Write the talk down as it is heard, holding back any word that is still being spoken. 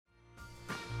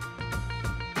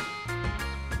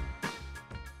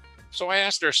So I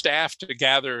asked our staff to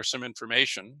gather some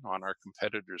information on our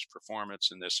competitors'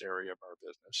 performance in this area of our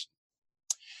business.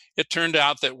 It turned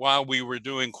out that while we were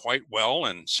doing quite well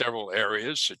in several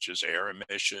areas, such as air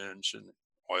emissions and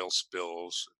oil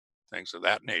spills, things of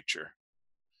that nature,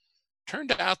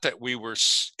 turned out that we were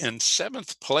in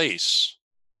seventh place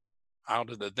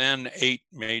out of the then 8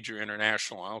 major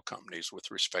international oil companies with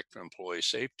respect to employee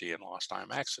safety and lost time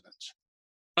accidents.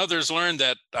 Others learned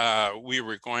that we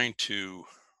were going to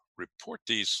report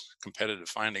these competitive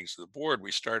findings to the board.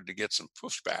 We started to get some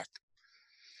pushback.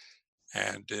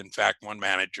 And in fact, one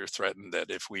manager threatened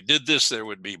that if we did this, there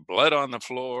would be blood on the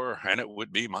floor and it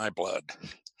would be my blood.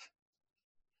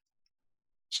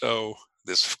 So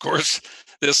this, of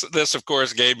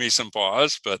course, gave me some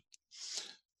pause, but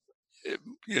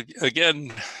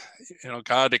again,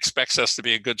 God expects us to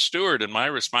be a good steward, and my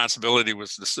responsibility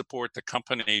was to support the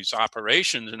company's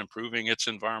operations in improving its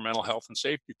environmental health and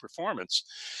safety performance.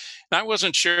 And I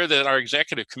wasn't sure that our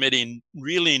executive committee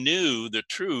really knew the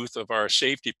truth of our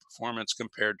safety performance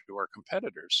compared to our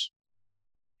competitors.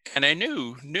 And I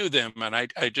knew them, and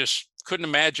I just couldn't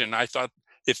imagine. I thought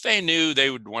if they knew, they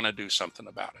would want to do something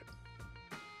about it.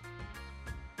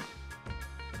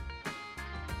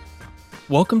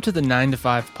 Welcome to the 9 to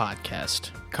 5 podcast,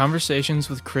 conversations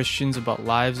with Christians about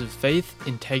lives of faith,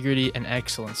 integrity, and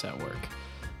excellence at work.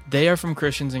 They are from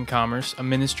Christians in Commerce, a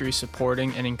ministry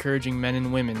supporting and encouraging men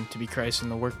and women to be Christ in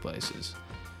the workplaces.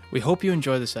 We hope you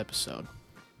enjoy this episode.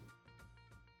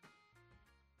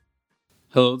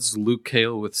 Hello, this is Luke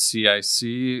Kale with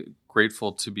CIC.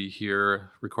 Grateful to be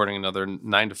here recording another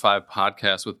 9 to 5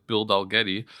 podcast with Bill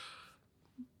Dalgetty.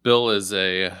 Bill is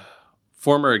a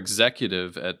former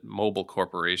executive at Mobil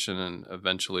Corporation and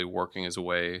eventually working his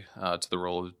way to the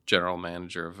role of general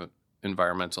manager of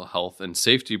environmental health and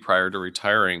safety prior to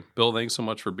retiring. Bill, thanks so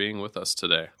much for being with us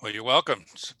today. Well, you're welcome.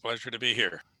 It's a pleasure to be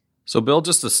here. So, Bill,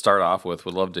 just to start off with,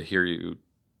 would love to hear you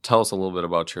tell us a little bit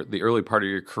about the early part of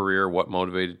your career, what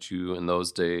motivated you in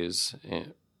those days,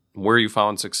 and where you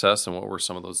found success, and what were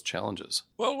some of those challenges?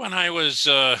 Well, when I was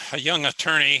a young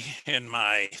attorney in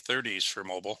my 30s for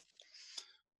Mobil,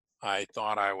 I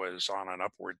thought I was on an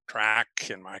upward track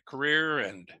in my career,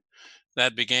 and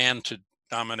that began to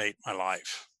dominate my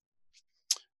life.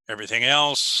 Everything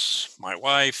else, my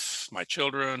wife, my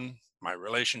children, my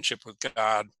relationship with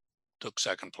God, took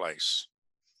second place.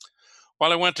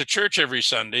 While I went to church every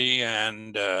Sunday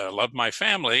and loved my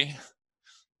family,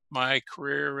 my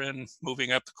career in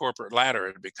moving up the corporate ladder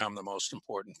had become the most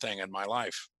important thing in my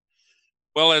life.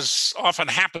 Well, as often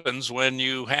happens when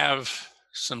you have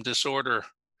some disorder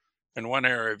in one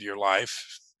area of your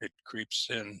life, it creeps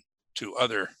into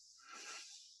other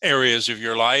areas of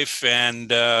your life,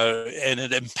 and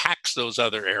it impacts those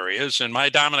other areas. And my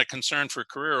dominant concern for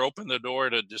career opened the door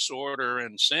to disorder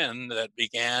and sin that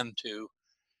began to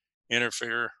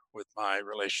interfere with my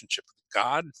relationship with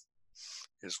God,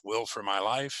 His will for my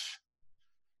life,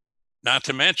 not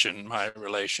to mention my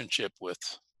relationship with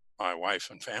my wife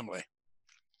and family.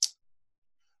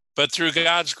 But through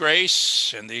God's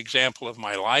grace and the example of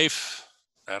my life,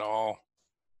 that all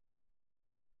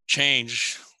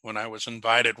changed when I was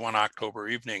invited one October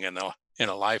evening in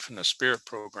a Life in the Spirit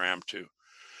program to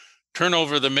turn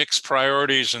over the mixed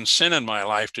priorities and sin in my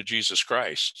life to Jesus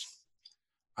Christ.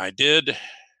 I did,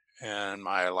 and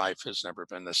my life has never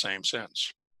been the same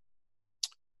since.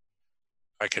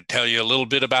 I could tell you a little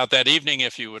bit about that evening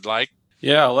if you would like.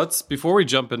 Yeah, before we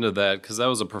jump into that, because that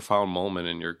was a profound moment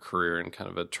in your career and kind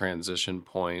of a transition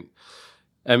point.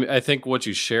 I mean, I think what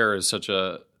you share is such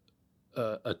a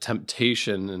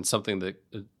temptation, and a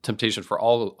temptation for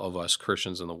all of us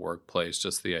Christians in the workplace,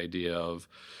 just the idea of,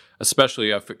 especially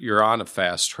if you're on a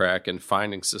fast track and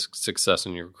finding success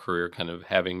in your career, kind of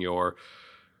having your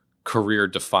career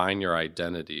define your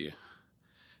identity.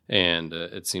 And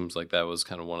it seems like that was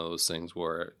kind of one of those things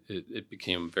where it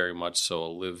became very much so a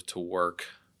live to work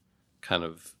kind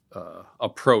of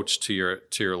approach to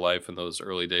your life in those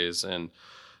early days. And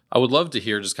I would love to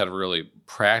hear just kind of really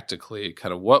practically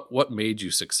kind of what made you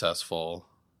successful,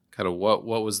 kind of what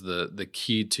was the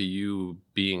key to you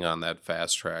being on that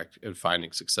fast track and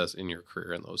finding success in your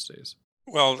career in those days.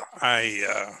 Well, I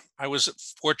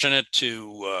was fortunate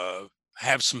to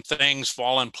have some things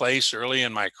fall in place early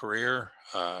in my career.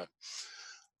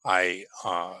 I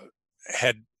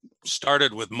had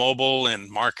started with Mobil in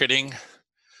marketing.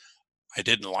 I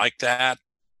didn't like that.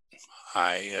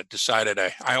 I decided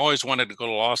I always wanted to go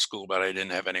to law school, but I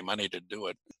didn't have any money to do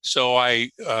it. So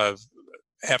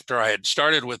after I had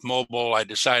started with Mobil, I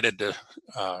decided to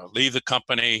leave the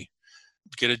company,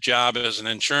 get a job as an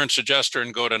insurance adjuster,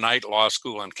 and go to night law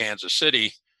school in Kansas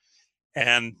City.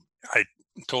 And I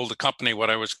told the company what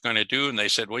I was going to do, and they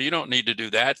said, well, you don't need to do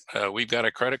that. We've got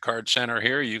a credit card center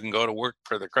here. You can go to work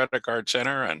for the credit card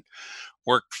center and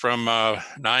work from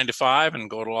 9 to 5 and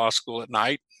go to law school at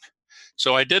night.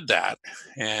 So I did that.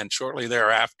 And shortly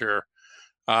thereafter,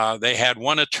 they had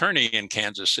one attorney in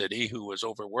Kansas City who was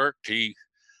overworked. He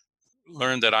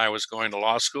learned that I was going to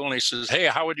law school, and he says, hey,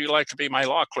 how would you like to be my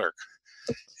law clerk?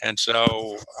 And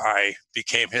so I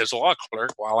became his law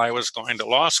clerk while I was going to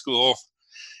law school.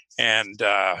 And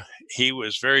he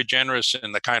was very generous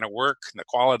in the kind of work and the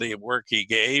quality of work he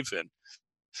gave. And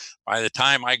by the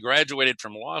time I graduated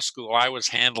from law school, I was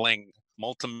handling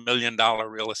multi-million-dollar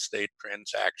real estate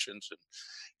transactions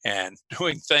and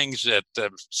doing things that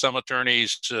some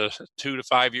attorneys 2 to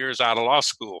 5 years out of law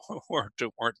school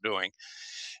weren't doing.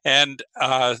 And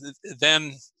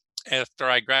then after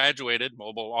I graduated,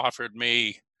 Mobil offered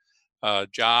me a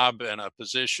job and a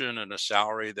position and a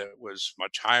salary that was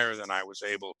much higher than I was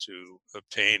able to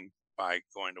obtain by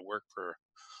going to work for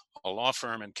a law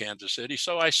firm in Kansas City.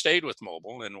 So I stayed with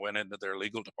Mobil and went into their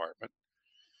legal department.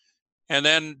 And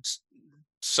then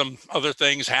some other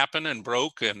things happened and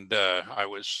broke, and I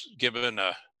was given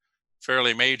a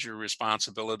fairly major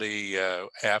responsibility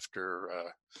after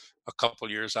a couple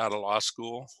years out of law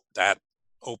school. That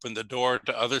opened the door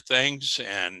to other things,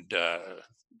 and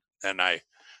then I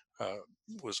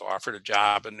was offered a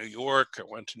job in New York. I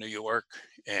went to New York,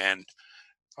 and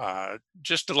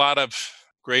just a lot of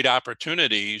great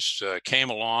opportunities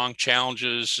came along,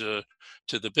 challenges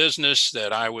to the business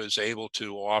that I was able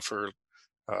to offer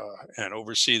and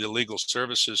oversee the legal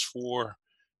services for,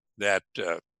 that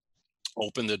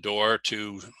opened the door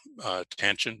to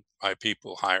attention by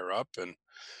people higher up. And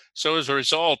so as a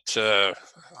result,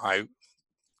 I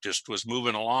just was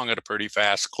moving along at a pretty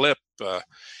fast clip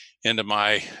into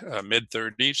my mid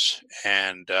 30s.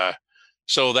 And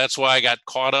so that's why I got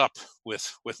caught up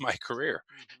with my career.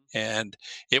 And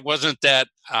it wasn't that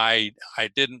I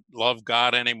didn't love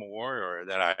God anymore, or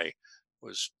that I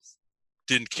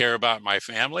didn't care about my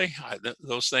family.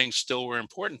 Those things still were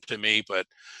important to me, but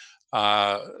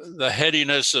the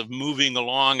headiness of moving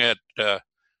along at a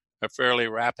fairly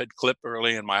rapid clip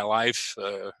early in my life,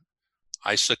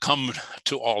 I succumbed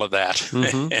to all of that.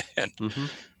 Mm-hmm.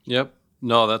 Yep.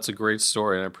 No, that's a great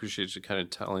story, and I appreciate you kind of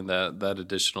telling that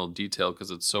additional detail, because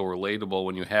it's so relatable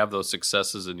when you have those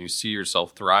successes and you see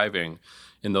yourself thriving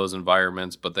in those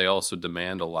environments, but they also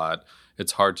demand a lot.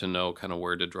 It's hard to know kind of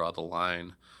where to draw the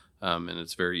line, and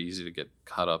it's very easy to get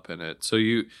caught up in it. So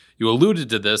you alluded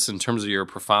to this in terms of your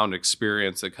profound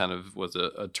experience that kind of was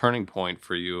a turning point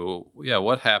for you. Yeah,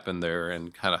 what happened there,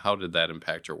 and kind of how did that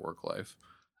impact your work life?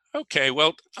 Okay,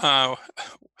 well,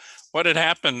 what had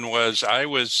happened was I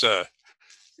was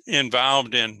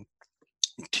involved in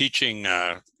teaching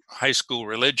high school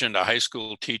religion to high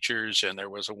school teachers, and there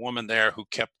was a woman there who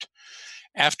kept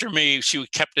after me. She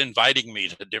kept inviting me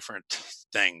to different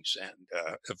things and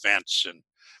events and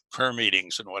prayer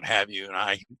meetings and what have you, and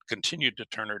I continued to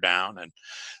turn her down. And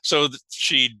so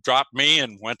she dropped me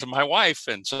and went to my wife,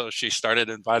 and so she started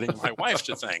inviting my wife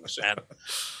to things, and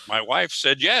my wife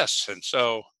said yes, and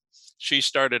so she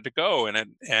started to go.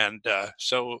 And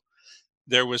so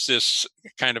there was this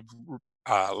kind of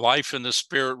Life in the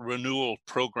Spirit renewal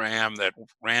program that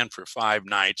ran for 5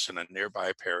 nights in a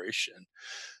nearby parish. And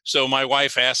so my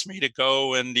wife asked me to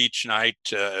go, and each night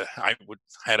I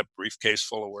had a briefcase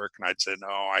full of work, and I'd say, no,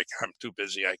 I'm too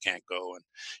busy, I can't go. And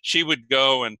she would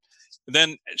go, and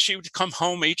then she would come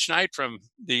home each night from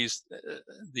the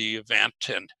event,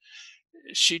 and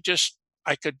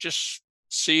I could just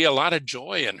see a lot of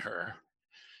joy in her.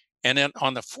 And then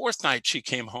on the 4th night, she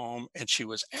came home and she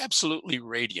was absolutely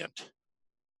radiant.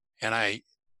 And I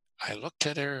looked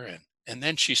at her, and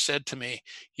then she said to me,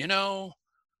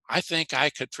 I think I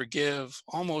could forgive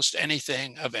almost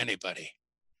anything of anybody.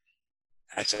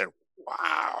 I said,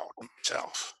 wow, to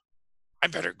myself, I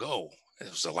better go. It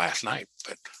was the last night,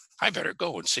 but I better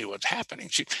go and see what's happening.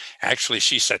 She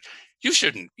said, you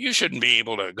shouldn't be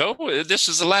able to go. This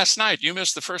is the last night. You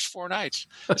missed the first 4 nights.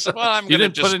 I said, well, I'm going to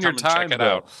just come and check it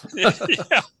out.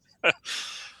 Yeah.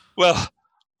 Well,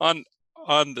 on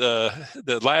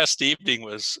the last evening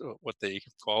was what they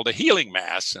called a healing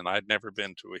mass, and I'd never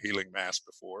been to a healing mass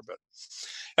before. But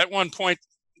at one point,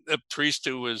 the priest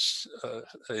who was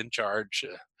in charge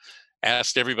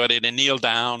asked everybody to kneel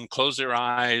down, close their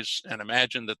eyes, and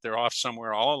imagine that they're off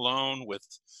somewhere all alone with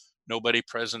nobody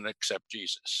present except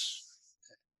Jesus.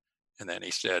 And then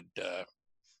he said,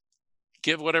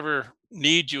 give whatever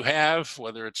need you have,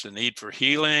 whether it's a need for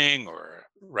healing or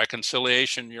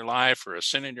reconciliation in your life or a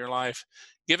sin in your life,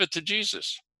 give it to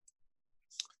Jesus.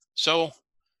 So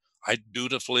I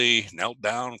dutifully knelt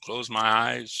down, closed my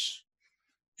eyes,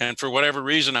 And for whatever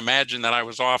reason, imagine that I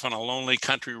was off on a lonely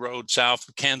country road south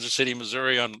of Kansas City,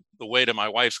 Missouri, on the way to my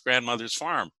wife's grandmother's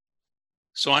farm.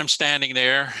 So I'm standing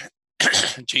there.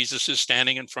 Jesus is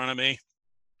standing in front of me.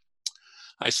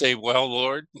 I say, well,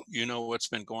 Lord, you know what's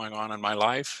been going on in my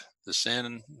life, the sin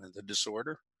and the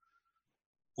disorder.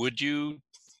 Would you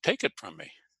take it from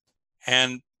me?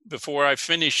 And before I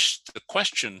finished the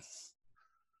question,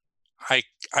 I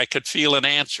I could feel an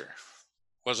answer.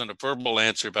 It wasn't a verbal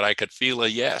answer, but I could feel a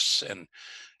yes. And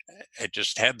I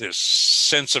just had this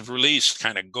sense of release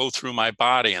kind of go through my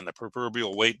body and the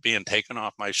proverbial weight being taken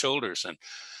off my shoulders. And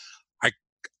I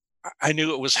I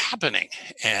knew it was happening.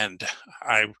 And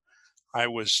I I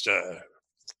was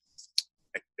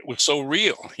it was so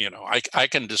real. I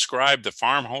can describe the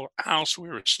farmhouse we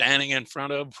were standing in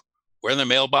front of, where the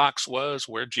mailbox was,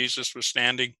 where Jesus was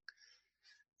standing.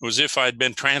 It was if I'd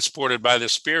been transported by the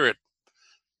Spirit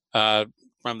uh,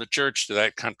 from the church to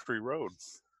that country road.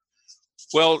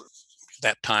 Well,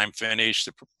 that time finished.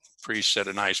 The priest said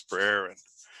a nice prayer and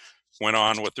went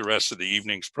on with the rest of the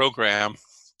evening's program.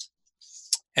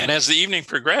 And as the evening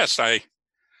progressed, I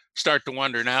start to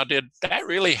wonder, now, did that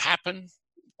really happen?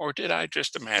 Or did I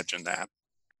just imagine that?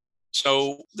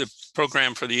 So the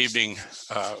program for the evening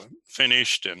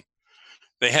finished, and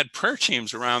they had prayer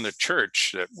teams around the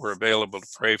church that were available to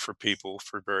pray for people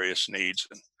for various needs.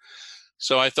 And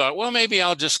so I thought, well, maybe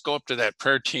I'll just go up to that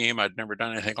prayer team. I'd never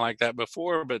done anything like that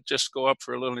before, but just go up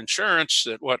for a little insurance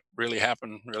that what really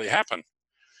happened really happened.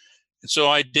 And so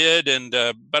I did, and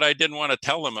but I didn't want to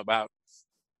tell them about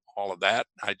all of that.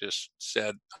 I just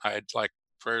said I'd like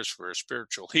prayers for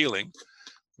spiritual healing,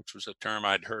 which was a term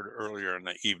I'd heard earlier in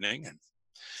the evening. And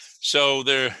so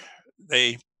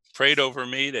they prayed over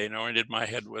me. They anointed my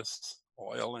head with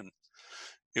oil, and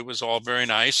it was all very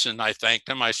nice. And I thanked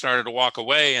them. I started to walk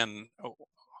away, and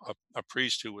a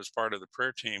priest who was part of the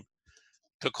prayer team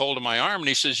took hold of my arm, and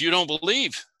he says, "You don't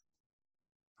believe?"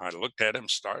 I looked at him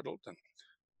startled, and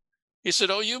he said,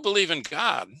 "Oh, you believe in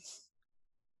God,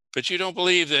 but you don't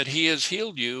believe that he has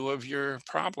healed you of your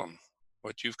problem,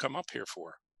 what you've come up here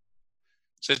for."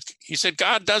 He said,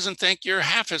 "God doesn't think you're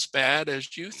half as bad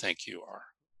as you think you are.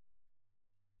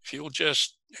 If you'll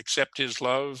just accept his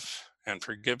love and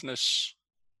forgiveness,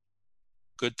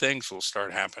 good things will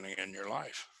start happening in your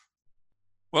life."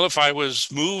 Well, if I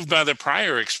was moved by the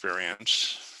prior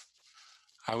experience,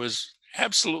 I was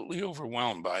absolutely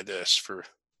overwhelmed by this. For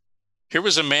here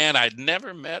was a man I'd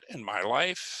never met in my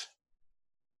life,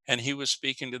 and he was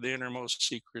speaking to the innermost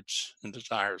secrets and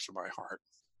desires of my heart.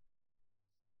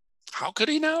 How could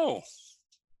he know?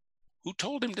 Who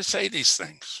told him to say these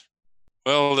things?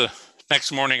 Well, the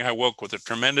next morning I woke with a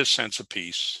tremendous sense of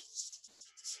peace,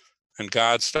 and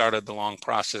God started the long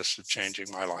process of changing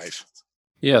my life.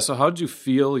 Yeah, so how did you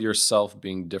feel yourself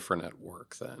being different at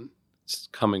work then?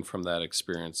 Coming from that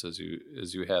experience as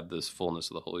you had this fullness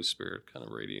of the Holy Spirit kind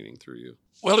of radiating through you.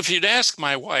 Well, if you'd ask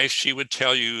my wife, she would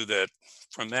tell you that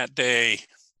from that day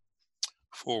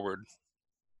forward,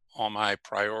 all my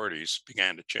priorities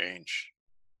began to change.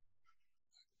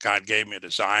 God gave me a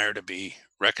desire to be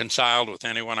reconciled with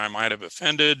anyone I might have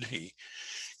offended. He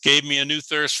gave me a new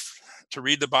thirst to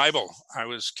read the Bible. I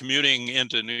was commuting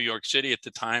into New York City at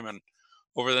the time, and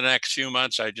over the next few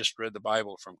months, I just read the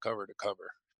Bible from cover to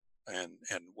cover, and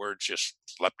words just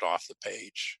leapt off the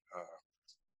page.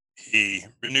 He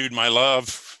renewed my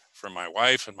love for my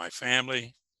wife and my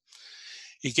family.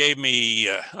 He gave me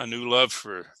a new love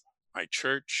for my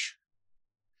church.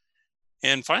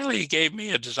 And finally, he gave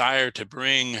me a desire to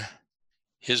bring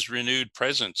his renewed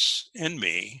presence in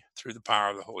me through the power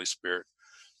of the Holy Spirit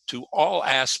to all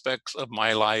aspects of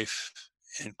my life,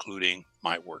 including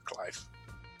my work life.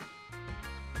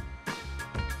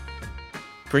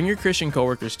 Bring your Christian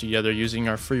coworkers together using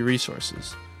our free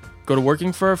resources. Go to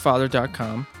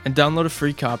workingforourfather.com and download a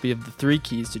free copy of the 3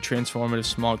 Keys to Transformative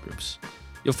Small Groups.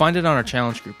 You'll find it on our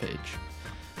challenge group page.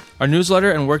 Our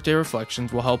newsletter and workday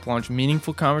reflections will help launch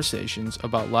meaningful conversations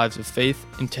about lives of faith,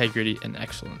 integrity, and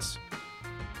excellence.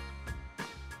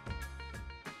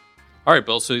 All right,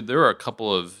 Bill, so there are a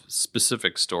couple of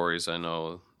specific stories I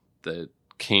know that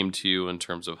came to you in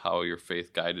terms of how your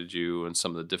faith guided you and some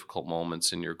of the difficult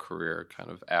moments in your career kind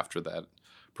of after that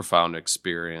profound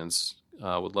experience.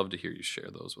 Would love to hear you share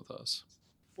those with us.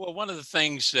 Well, one of the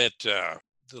things that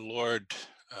the Lord,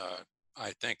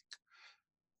 I think,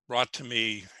 brought to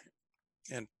me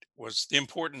and was the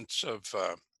importance of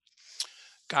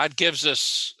God gives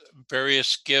us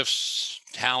various gifts,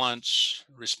 talents,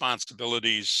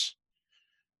 responsibilities,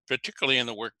 particularly in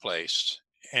the workplace.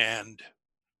 And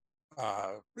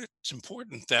it's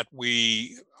important that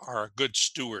we are a good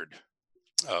steward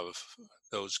of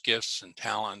those gifts and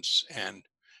talents and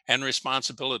and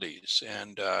responsibilities.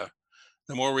 And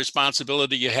the more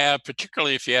responsibility you have,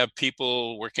 particularly if you have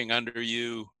people working under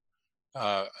you,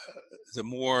 uh, the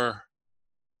more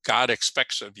God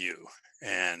expects of you.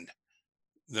 And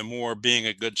the more being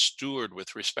a good steward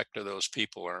with respect to those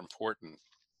people are important.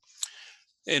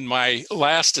 In my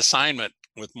last assignment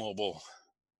with Mobil,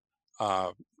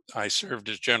 uh, I served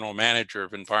as general manager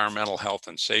of environmental health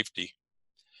and safety.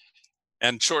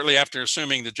 And shortly after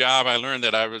assuming the job, I learned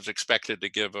that I was expected to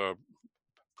give a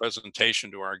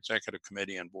presentation to our executive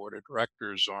committee and board of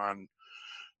directors on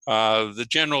the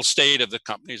general state of the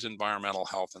company's environmental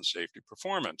health and safety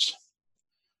performance.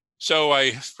 So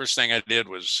first thing I did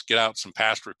was get out some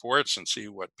past reports and see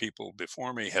what people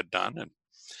before me had done. And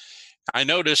I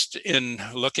noticed in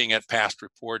looking at past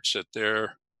reports that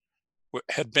there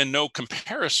had been no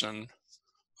comparison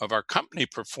of our company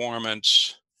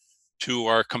performance to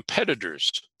our competitors'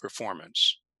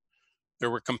 performance. There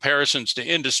were comparisons to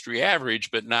industry average,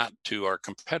 but not to our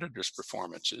competitors'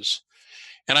 performances.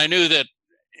 And I knew that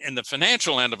in the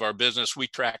financial end of our business, we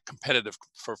track competitive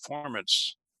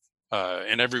performance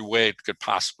in every way it could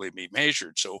possibly be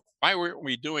measured. So why weren't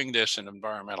we doing this in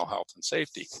environmental health and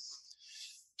safety?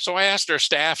 So I asked our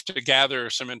staff to gather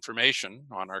some information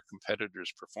on our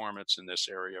competitors' performance in this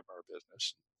area of our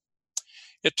business.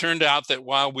 It turned out that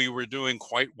while we were doing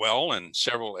quite well in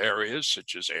several areas,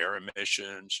 such as air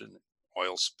emissions and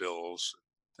oil spills,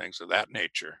 things of that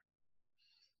nature,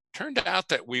 turned out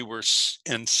that we were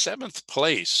in 7th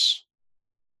place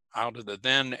out of the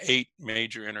then 8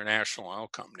 major international oil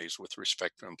companies with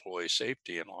respect to employee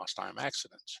safety and lost time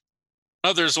accidents.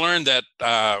 Others learned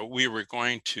that we were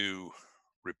going to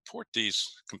report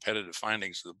these competitive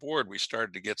findings to the board. We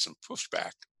started to get some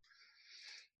pushback.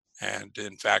 And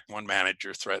in fact, one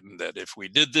manager threatened that if we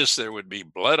did this, there would be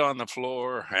blood on the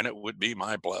floor and it would be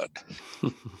my blood.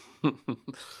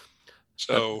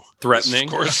 So threatening.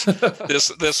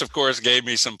 This of course gave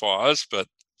me some pause, but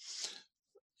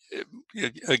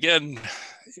again,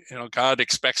 God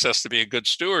expects us to be a good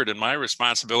steward, and my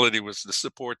responsibility was to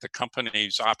support the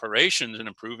company's operations in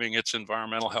improving its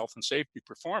environmental health and safety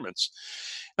performance.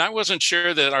 And I wasn't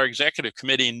sure that our executive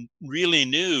committee really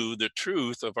knew the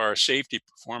truth of our safety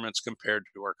performance compared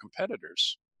to our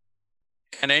competitors.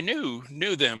 And I knew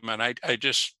them, and I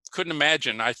just couldn't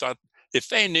imagine. I thought if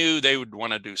they knew, they would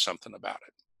want to do something about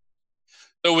it.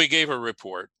 So we gave a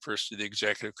report, first to the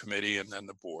executive committee and then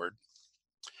the board.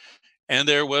 And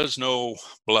there was no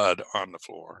blood on the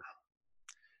floor.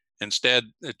 Instead,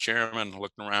 the chairman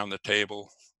looked around the table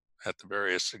at the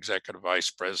various executive vice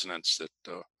presidents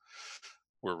that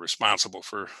were responsible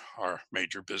for our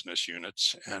major business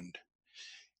units. And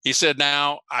he said,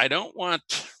 now, I don't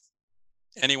want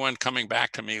anyone coming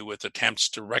back to me with attempts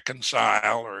to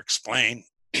reconcile or explain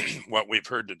what we've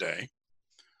heard today.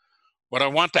 What I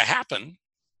want to happen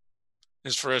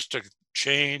is for us to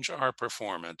change our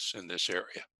performance in this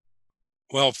area.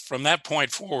 Well, from that point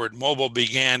forward, Mobil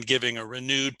began giving a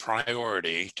renewed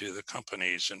priority to the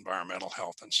company's environmental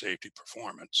health and safety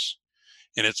performance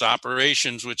in its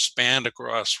operations, which spanned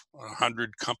across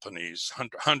 100 companies,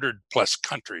 100 plus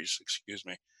countries,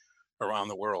 around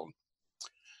the world.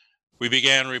 We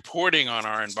began reporting on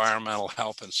our environmental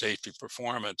health and safety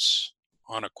performance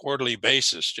on a quarterly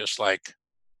basis, just like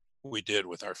we did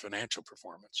with our financial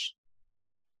performance.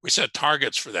 We set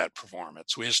targets for that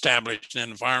performance. We established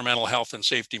an environmental health and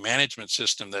safety management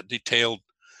system that detailed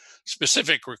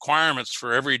specific requirements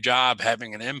for every job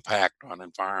having an impact on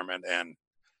environment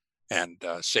and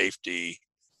safety,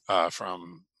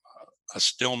 from a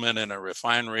stillman in a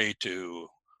refinery to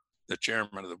the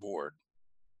chairman of the board.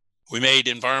 We made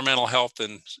environmental health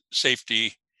and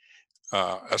safety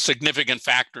a significant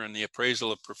factor in the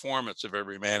appraisal of performance of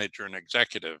every manager and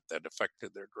executive that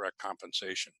affected their direct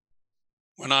compensation.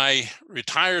 When I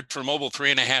retired from Mobil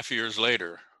 3.5 years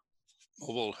later,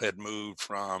 Mobil had moved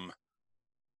from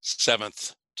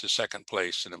 7th to 2nd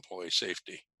place in employee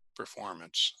safety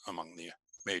performance among the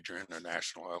major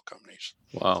international oil companies.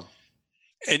 Wow.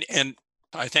 And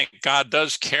I think God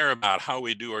does care about how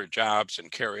we do our jobs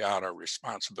and carry out our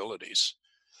responsibilities.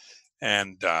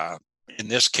 And in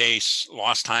this case,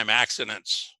 lost time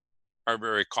accidents are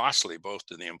very costly, both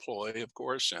to the employee, of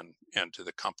course, and to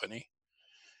the company.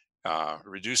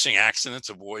 Reducing accidents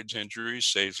avoids injuries,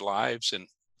 saves lives, and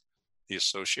the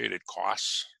associated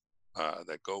costs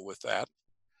that go with that.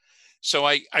 So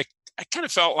I kind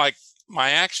of felt like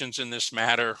my actions in this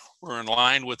matter were in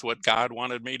line with what God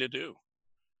wanted me to do.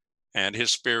 And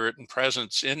his spirit and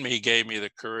presence in me gave me the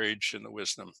courage and the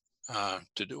wisdom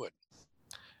to do it.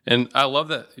 And I love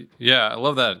that. Yeah, I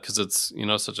love that because it's,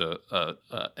 such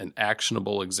an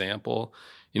actionable example,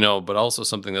 but also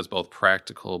something that's both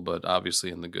practical, but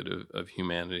obviously in the good of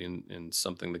humanity, and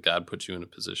something that God put you in a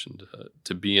position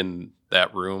to be in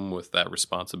that room with that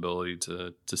responsibility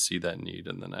to see that need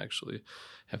and then actually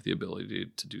have the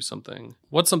ability to do something.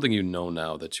 What's something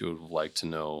now that you would like to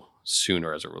know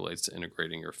sooner as it relates to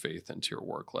integrating your faith into your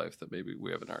work life that maybe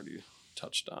we haven't already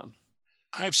touched on?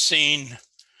 I've seen,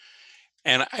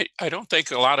 and I don't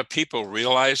think a lot of people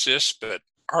realize this, but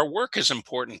our work is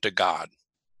important to God.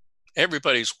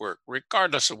 Everybody's work,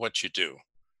 regardless of what you do,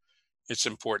 it's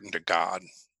important to God.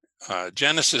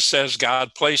 Genesis says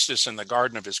God placed us in the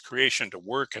garden of his creation to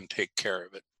work and take care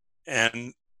of it.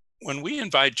 And when we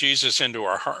invite Jesus into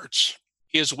our hearts,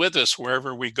 he is with us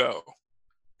wherever we go,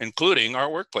 including our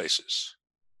workplaces.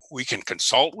 We can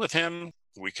consult with him.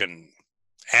 We can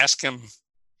ask him,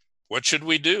 what should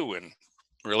we do in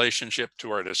relationship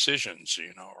to our decisions,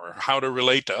 or how to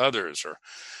relate to others, or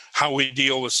how we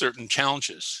deal with certain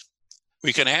challenges.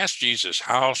 We can ask Jesus,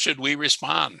 how should we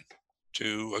respond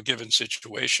to a given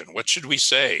situation? What should we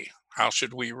say? How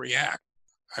should we react?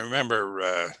 I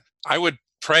remember I would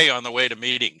pray on the way to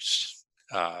meetings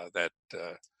that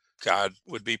God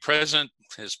would be present,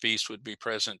 his peace would be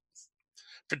present,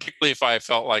 particularly if I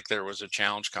felt like there was a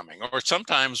challenge coming. Or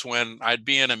sometimes when I'd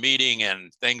be in a meeting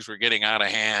and things were getting out of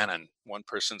hand and one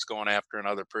person's going after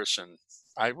another person,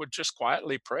 I would just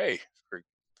quietly pray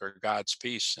for God's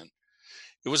peace. And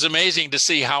it was amazing to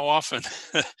see how often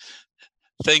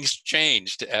things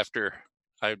changed after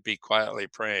I'd be quietly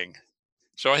praying.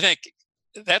 So I think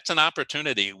that's an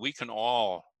opportunity we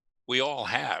all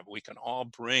have. We can all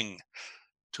bring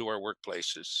to our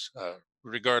workplaces,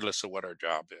 regardless of what our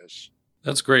job is.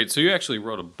 That's great. So you actually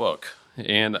wrote a book,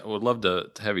 and I would love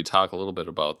to have you talk a little bit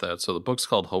about that. So the book's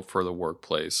called Hope for the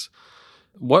Workplace.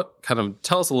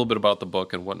 Tell us a little bit about the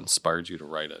book and what inspired you to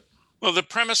write it? Well, the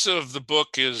premise of the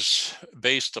book is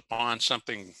based upon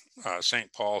something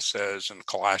St. Paul says in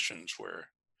Colossians, where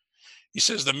he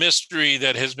says, the mystery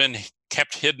that has been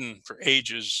kept hidden for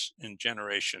ages and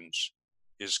generations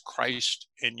is Christ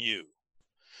in you.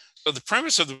 So the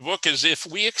premise of the book is if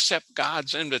we accept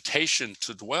God's invitation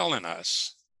to dwell in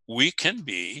us, we can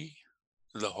be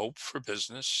the hope for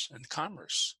business and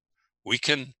commerce. We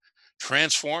can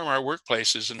transform our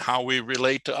workplaces and how we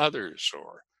relate to others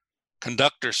or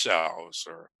conduct ourselves,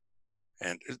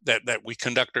 and that we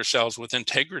conduct ourselves with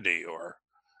integrity, or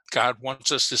God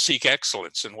wants us to seek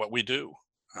excellence in what we do.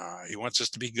 He wants us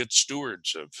to be good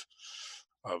stewards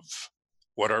of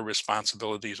what our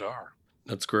responsibilities are.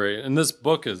 That's great. And this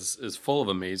book is full of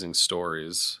amazing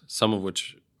stories, some of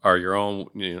which are your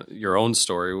own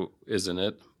story, isn't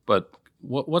it? But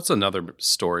what's another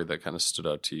story that kind of stood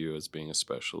out to you as being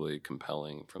especially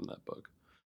compelling from that book?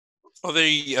 Well,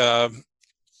 they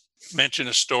mention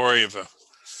a story of a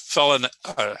fellow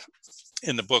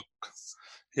in the book.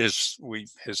 His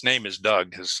name is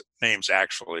Doug. His name's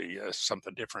actually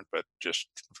something different, but just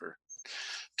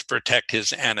to protect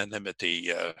his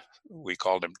anonymity, we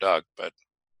called him Doug. But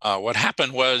what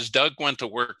happened was Doug went to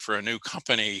work for a new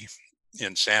company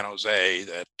in San Jose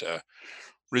that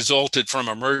resulted from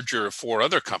a merger of 4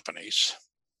 other companies.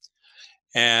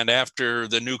 And after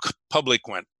the new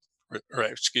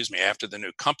after the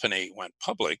new company went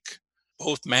public,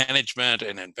 both management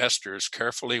and investors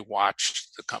carefully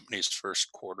watched the company's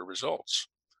first quarter results.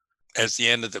 As the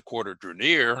end of the quarter drew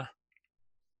near,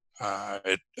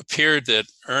 it appeared that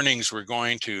earnings were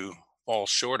going to fall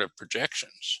short of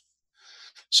projections.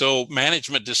 So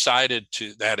management decided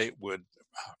that it would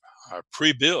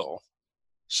pre-bill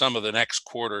some of the next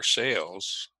quarter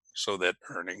sales so that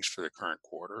earnings for the current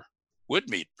quarter would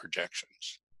meet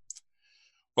projections.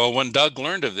 Well, when Doug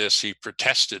learned of this, he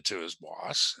protested to his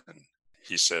boss, and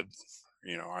he said,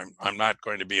 I'm not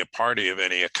going to be a party of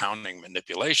any accounting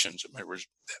manipulations that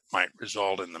might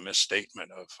result in the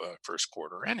misstatement of first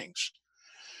quarter earnings.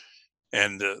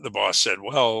 And the boss said,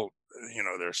 well,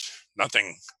 there's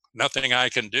nothing I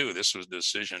can do. This was a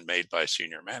decision made by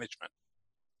senior management.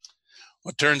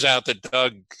 Well, it turns out that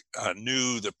Doug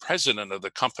knew the president of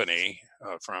the company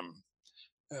from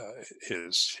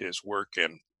his work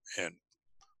in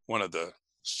one of the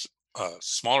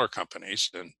smaller companies.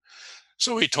 And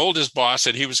so he told his boss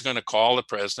that he was going to call the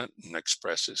president and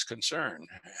express his concern.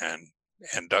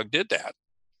 And Doug did that.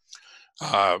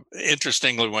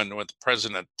 Interestingly, when the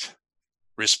president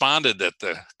responded that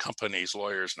the company's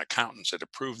lawyers and accountants had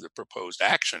approved the proposed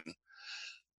action,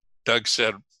 Doug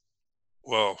said,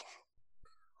 well,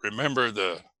 remember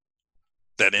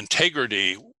that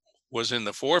integrity was in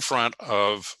the forefront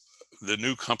of the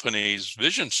new company's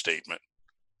vision statement.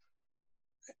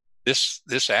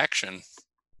 this action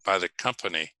by the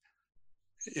company,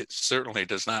 it certainly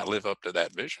does not live up to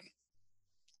that vision.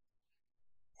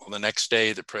 Well, the next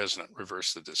day, the president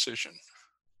reversed the decision.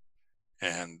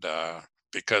 And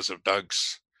because of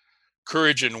Doug's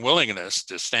courage and willingness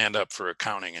to stand up for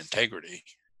accounting integrity,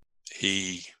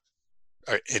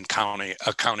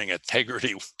 accounting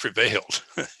integrity prevailed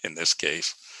in this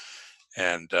case.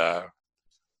 And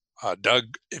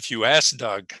Doug, if you ask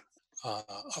Doug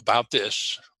about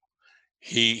this,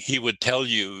 he would tell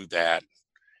you that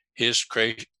his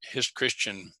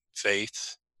Christian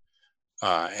faith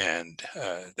and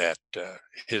that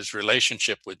his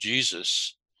relationship with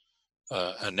Jesus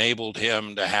enabled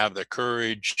him to have the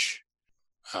courage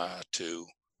to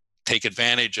take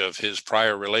advantage of his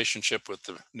prior relationship with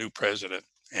the new president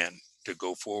and to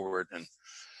go forward and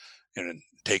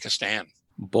take a stand.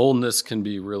 Boldness can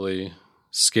be really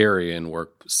scary in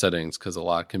work settings because a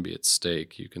lot can be at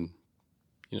stake. You can,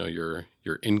 your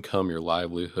income, your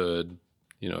livelihood,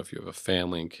 if you have a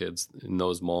family and kids, in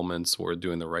those moments where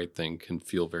doing the right thing can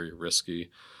feel very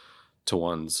risky to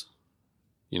one's,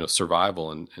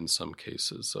 survival in some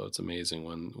cases. So it's amazing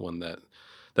when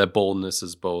that boldness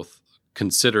is both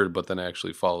considered, but then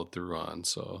actually followed through on.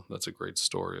 So that's a great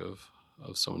story of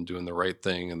someone doing the right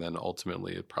thing and then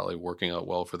ultimately it probably working out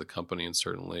well for the company and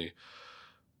certainly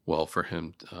well for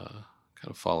him, kind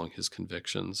of following his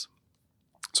convictions.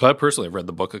 So I personally have read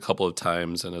the book a couple of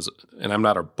times, and I'm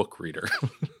not a book reader.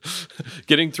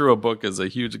 Getting through a book is a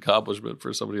huge accomplishment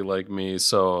for somebody like me.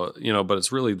 So, but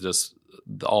it's really just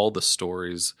all the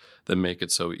stories that make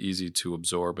it so easy to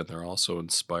absorb, and they're also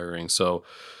inspiring. So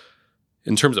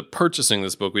in terms of purchasing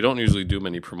this book, we don't usually do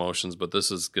many promotions, but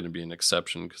this is going to be an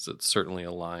exception because it's certainly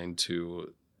aligned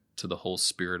to the whole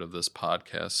spirit of this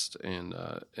podcast and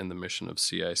the mission of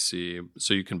CIC.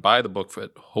 So you can buy the book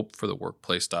at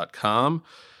hopefortheworkplace.com.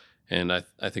 And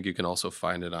I think you can also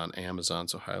find it on Amazon.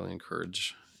 So highly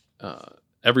encourage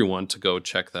everyone to go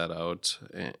check that out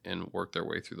and work their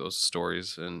way through those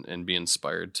stories and be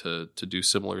inspired to do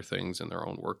similar things in their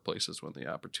own workplaces when the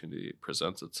opportunity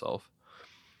presents itself.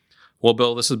 Well,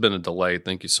 Bill, this has been a delight.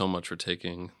 Thank you so much for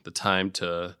taking the time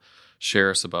to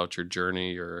share us about your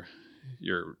journey,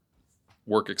 your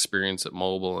work experience at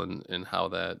Mobil, and how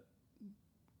that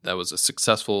was a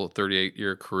successful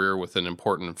 38-year career with an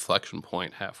important inflection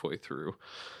point halfway through.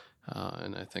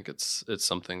 And I think it's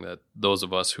something that those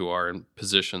of us who are in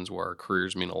positions where our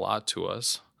careers mean a lot to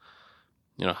us,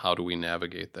 how do we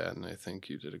navigate that? And I think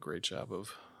you did a great job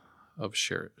of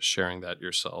sharing that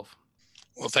yourself.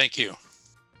 Well, thank you.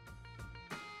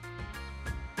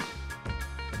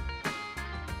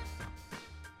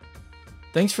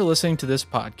 Thanks for listening to this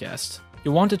podcast.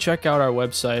 You'll want to check out our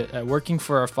website at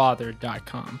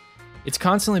workingforourfather.com. It's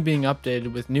constantly being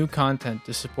updated with new content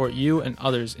to support you and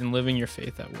others in living your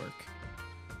faith at work.